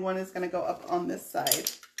corresponding one is going to go up on this side.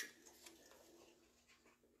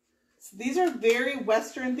 So these are very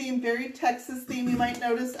Western themed, very Texas themed. You might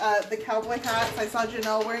notice the cowboy hats. I saw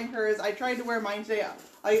Janelle wearing hers. I tried to wear mine today.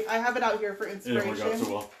 I have it out here for inspiration. It didn't work out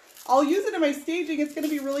so well. I'll use it in my staging. It's going to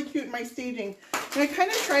be really cute in my staging. And I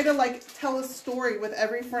kind of try to like tell a story with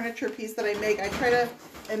every furniture piece that I make. I try to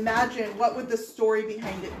imagine what would the story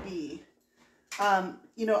behind it be.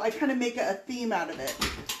 You know, I kind of make a theme out of it.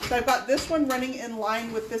 So I've got this one running in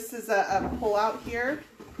line with, this is a pull out here.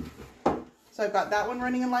 So I've got that one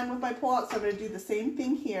running in line with my pull out. So I'm going to do the same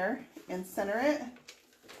thing here and center it. I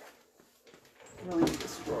really need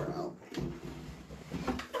this drawer out.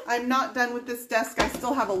 I'm not done with this desk. I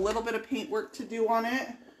still have a little bit of paint work to do on it.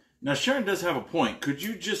 Now Sharon does have a point. Could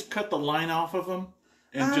you just cut the line off of them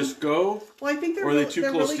and just go? Well, I think they're or are they too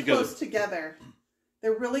they're close really together? close together.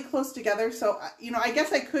 They're really close together, so, you know, I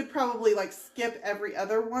guess I could probably, like, skip every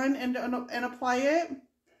other one and apply it.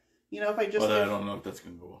 You know, if I just... But I don't know if that's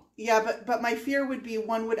going to go well. Yeah, but my fear would be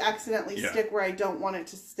one would accidentally stick where I don't want it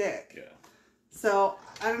to stick. Yeah. So,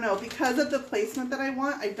 I don't know. Because of the placement that I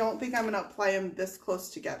want, I don't think I'm going to apply them this close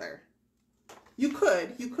together. You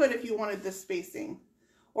could if you wanted this spacing.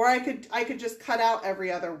 Or I could just cut out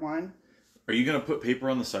every other one. Are you going to put paper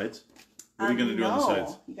on the sides? What are you going to do on the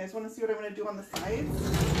sides? You guys want to see what I'm going to do on the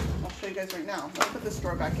sides? I'll show you guys right now. Let's put this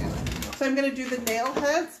drawer back in. So I'm going to do the nail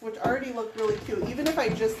heads, which already look really cute. Even if I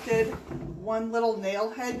just did one little nail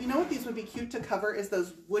head, you know what these would be cute to cover is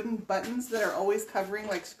those wooden buttons that are always covering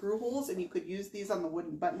like screw holes, and you could use these on the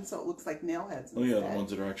wooden buttons so it looks like nail heads instead. Oh yeah, the ones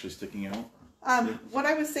that are actually sticking out. What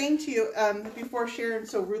I was saying to you before Sharon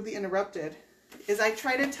so rudely interrupted is I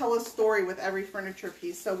try to tell a story with every furniture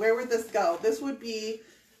piece. So where would this go? This would be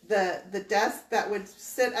the desk that would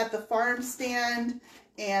sit at the farm stand,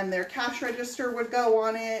 and their cash register would go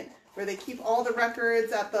on it, where they keep all the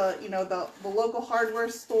records at the, you know, the local hardware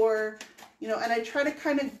store, you know, and I try to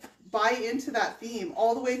kind of buy into that theme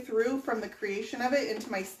all the way through from the creation of it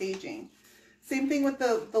into my staging. Same thing with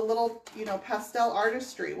the little, you know, pastel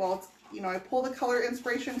artistry. Well, it's, you know, I pull the color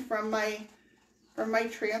inspiration from my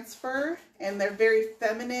transfer, and they're very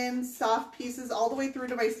feminine, soft pieces all the way through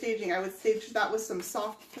to my staging. I would stage that with some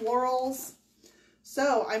soft florals.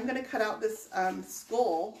 So I'm going to cut out this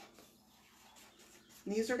skull.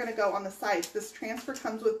 And these are going to go on the sides. This transfer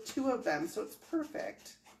comes with 2 of them, so it's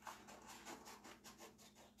perfect.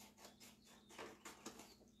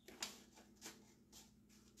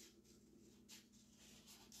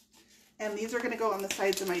 And these are going to go on the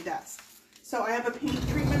sides of my desk. So I have a paint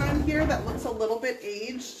treatment on here that looks a little bit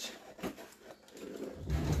aged.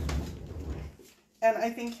 And I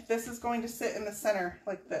think this is going to sit in the center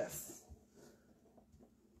like this.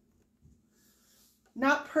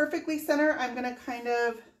 Not perfectly center. I'm going to kind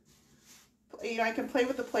of, you know, I can play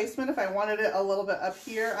with the placement if I wanted it a little bit up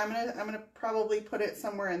here. I'm going to probably put it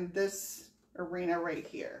somewhere in this arena right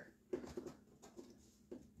here.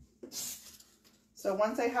 So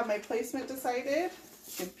once I have my placement decided,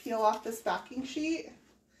 I can peel off this backing sheet.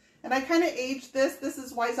 And I kind of aged this. This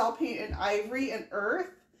is Wise-All paint in ivory and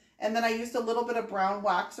earth. And then I used a little bit of brown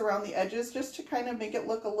wax around the edges just to kind of make it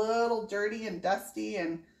look a little dirty and dusty.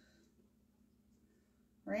 And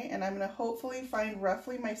right, and I'm going to hopefully find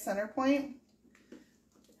roughly my center point.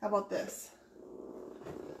 How about this?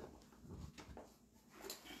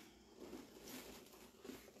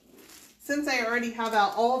 Since I already have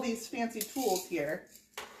out all these fancy tools here,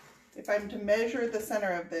 if I'm to measure the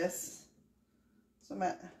center of this, so I'm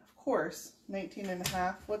at, of course,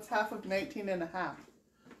 19.5. What's half of 19.5?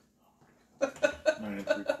 9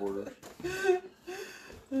 3/4.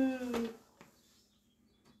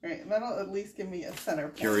 Right, that'll at least give me a center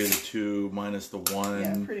point. Carry the 2 minus the 1.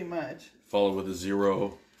 Yeah, pretty much. Follow with a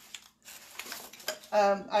 0.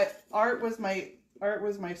 Art was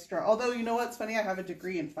my strong. Although, you know what's funny? I have a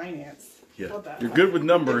degree in finance. Yeah, you're good with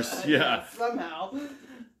numbers. Yeah. Somehow.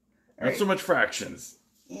 Not so much fractions.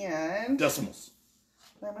 And decimals.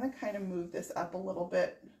 I'm going to kind of move this up a little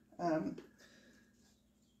bit.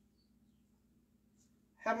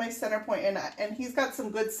 Have my center point, and he's got some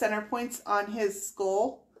good center points on his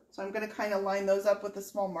skull. So I'm going to kind of line those up with the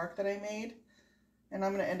small mark that I made. And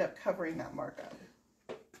I'm going to end up covering that mark up.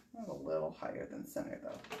 That's a little higher than center,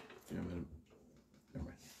 though. Yeah, never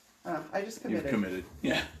mind. I just committed. You've committed.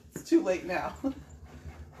 Yeah. It's too late now.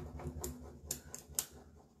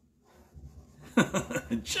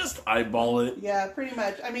 Just eyeball it. Yeah, pretty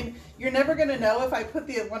much. I mean, you're never going to know if I put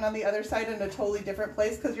the one on the other side in a totally different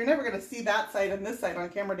place, because you're never going to see that side and this side on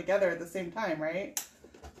camera together at the same time, right?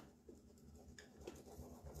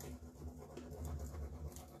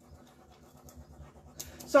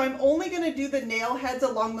 So I'm only going to do the nail heads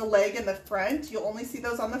along the leg in the front. You'll only see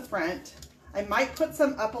those on the front. I might put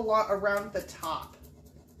some up a lot around the top.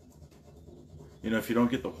 You know, if you don't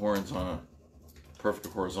get the horns on a perfect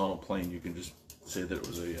horizontal plane, you can just say that it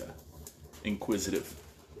was a inquisitive.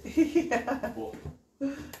 Yeah. Bull.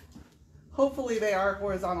 Hopefully they are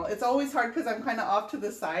horizontal. It's always hard because I'm kind of off to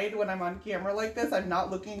the side when I'm on camera like this. I'm not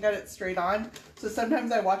looking at it straight on. So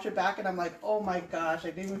sometimes I watch it back and I'm like, oh my gosh,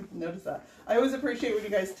 I didn't even notice that. I always appreciate when you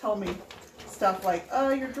guys tell me stuff like, oh,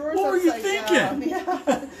 your drawer's what were you upside thinking? down.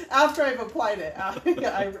 Yeah. After I've applied it.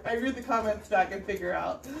 Yeah, I read the comments back and figure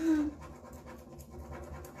out.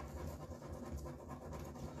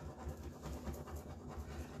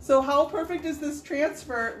 So how perfect is this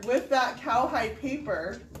transfer with that cowhide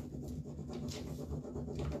paper?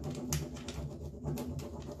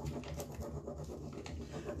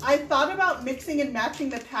 I thought about mixing and matching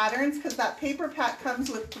the patterns because that paper pack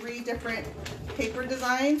comes with 3 different paper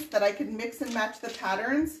designs that I could mix and match the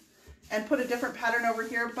patterns and put a different pattern over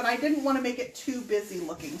here, but I didn't want to make it too busy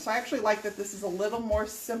looking. So I actually like that this is a little more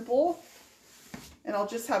simple, and I'll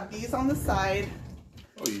just have these on the side.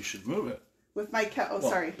 Oh, you should move it. With my cow,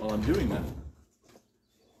 sorry. While I'm doing that.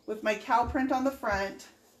 With my cow print on the front.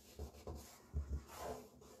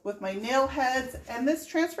 With my nail heads, and this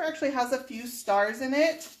transfer actually has a few stars in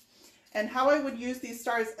it. And how I would use these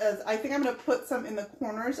stars is, I think I'm going to put some in the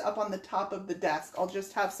corners up on the top of the desk. I'll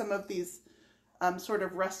just have some of these sort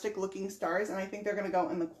of rustic looking stars, and I think they're going to go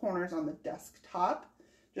in the corners on the desktop,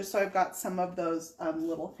 just so I've got some of those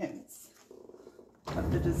little hints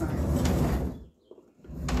of the design.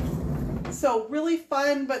 So really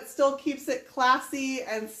fun, but still keeps it classy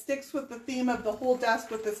and sticks with the theme of the whole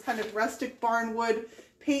desk with this kind of rustic barnwood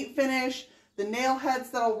paint finish, the nail heads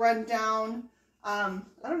that'll run down. I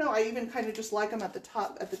don't know, I even kind of just like them at the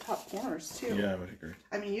top corners too. Yeah, I would agree.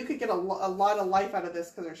 I mean, you could get a lot of life out of this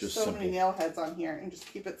because there's just so simple. many nail heads on here, and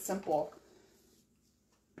just keep it simple.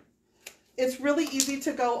 It's really easy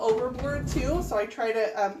to go overboard too, so I try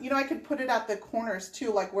to, you know, I could put it at the corners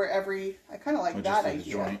too, like where I kind of like that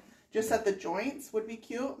idea. Joint. Just at the joints would be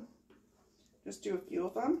cute. Just do a few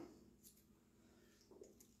of them.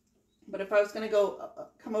 But if I was going to go,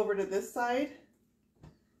 come over to this side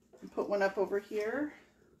and put one up over here.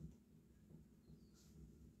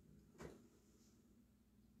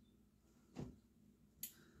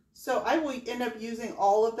 So I will end up using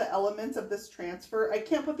all of the elements of this transfer. I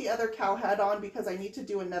can't put the other cow head on because I need to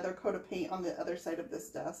do another coat of paint on the other side of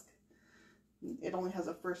this desk. It only has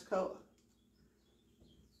a first coat.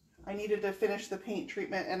 I needed to finish the paint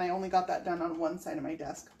treatment, and I only got that done on one side of my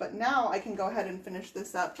desk. But now I can go ahead and finish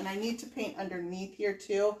this up, and I need to paint underneath here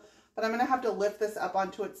too. But I'm going to have to lift this up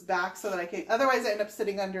onto its back so that I can, otherwise I end up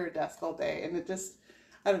sitting under a desk all day, and it just,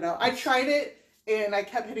 I don't know. I tried it, and I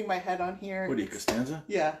kept hitting my head on here. What are you, Costanza?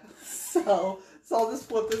 Yeah. So I'll just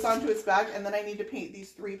flip this onto its back, and then I need to paint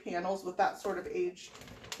these 3 panels with that sort of aged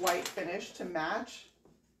white finish to match.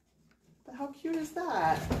 But how cute is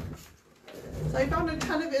that? So I found a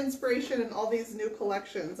ton of inspiration in all these new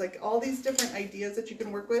collections, like all these different ideas that you can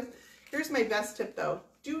work with. Here's my best tip though.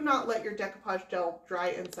 Do not let your decoupage gel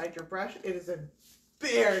dry inside your brush. It is a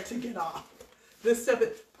bear to get off. This stuff,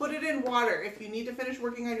 put it in water. If you need to finish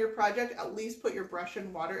working on your project, at least put your brush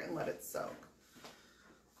in water and let it soak.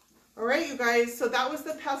 All right, you guys, so that was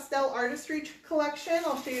the Pastel Artistry collection.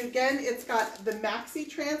 I'll show you again. It's got the maxi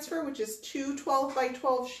transfer, which is 2 12 by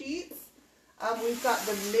 12 sheets. We've got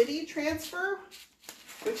the midi transfer,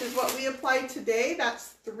 which is what we applied today. That's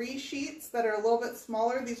 3 sheets that are a little bit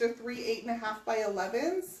smaller. These are 3 8.5 by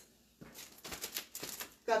 11s.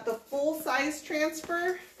 Got the full size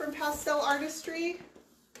transfer from Pastel Artistry.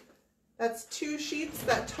 That's 2 sheets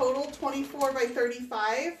that total 24 by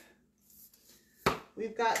 35.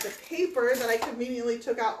 We've got the paper that I conveniently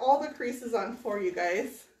took out all the creases on for you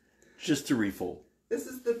guys. Just to refold. This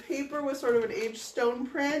is the paper with sort of an aged stone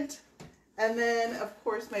print. And then, of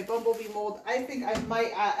course, my bumblebee mold. I think I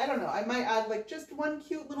might add, I don't know, I might add like just one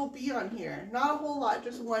cute little bee on here. Not a whole lot,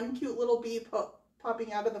 just one cute little bee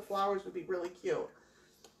popping out of the flowers would be really cute.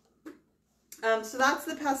 So that's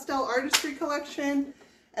the Pastel Artistry collection.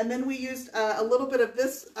 And then we used a little bit of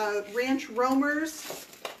this Ranch Roamers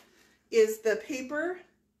is the paper.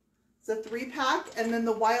 It's a 3-pack. And then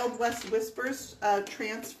the Wild West Whispers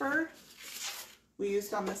transfer. We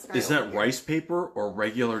used on this guy. Is that rice paper or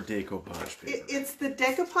regular decoupage paper? It's the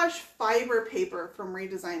decoupage fiber paper from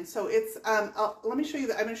Redesign. So it's let me show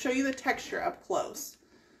you. I'm going to show you the texture up close.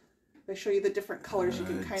 If I show you the different colors, you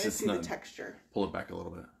can kind of see the texture. Pull it back a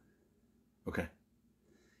little bit. Okay.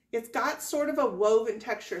 It's got sort of a woven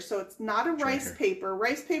texture, so it's not a rice paper.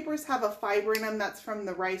 Rice papers have a fiber in them that's from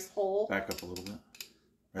the rice hull. Back up a little bit.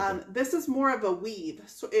 Right this is more of a weave.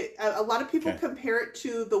 So a lot of people compare it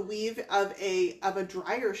to the weave of a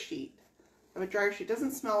dryer sheet. It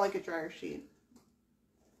doesn't smell like a dryer sheet.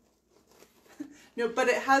 No, but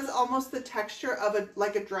it has almost the texture of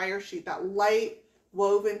like a dryer sheet, that light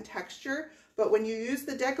woven texture. But when you use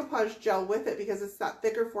the decoupage gel with it, because it's that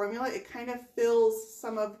thicker formula, it kind of fills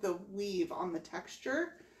some of the weave on the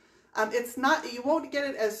texture. It's not, you won't get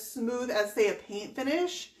it as smooth as, say, a paint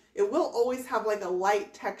finish. It will always have like a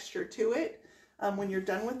light texture to it when you're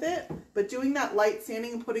done with it. But doing that light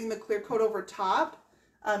sanding and putting the clear coat over top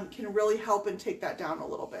can really help and take that down a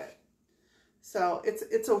little bit. So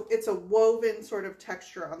it's a woven sort of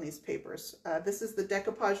texture on these papers. This is the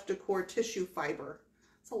Decoupage Decor Tissue Fiber.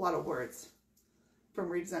 It's a lot of words. From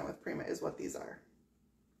Redesign with Prima is what these are.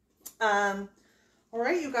 All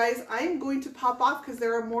right, you guys, I am going to pop off because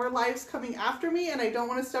there are more lives coming after me, and I don't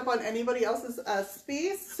want to step on anybody else's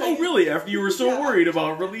space. So really? After you were so worried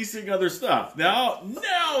about releasing other stuff, now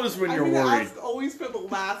is when you're worried. Ask always for the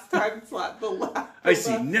last time slot. I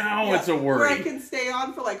see. Now it's a worry. Where I can stay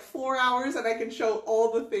on for like 4 hours and I can show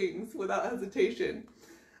all the things without hesitation.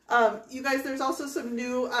 You guys, there's also some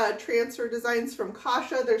new transfer designs from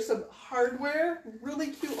Kasha. There's some hardware,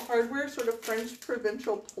 really cute hardware, sort of French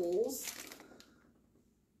provincial poles.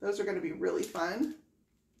 Those are going to be really fun.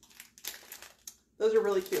 Those are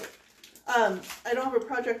really cute. I don't have a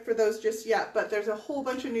project for those just yet, but there's a whole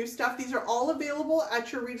bunch of new stuff. These are all available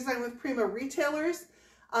at your Redesign with Prima retailers.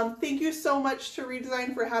 Thank you so much to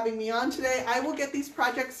Redesign for having me on today. I will get these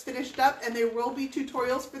projects finished up, and there will be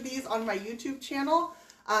tutorials for these on my YouTube channel.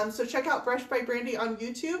 So check out Brush by Brandy on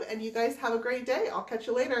YouTube, and you guys have a great day. I'll catch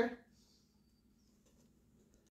you later.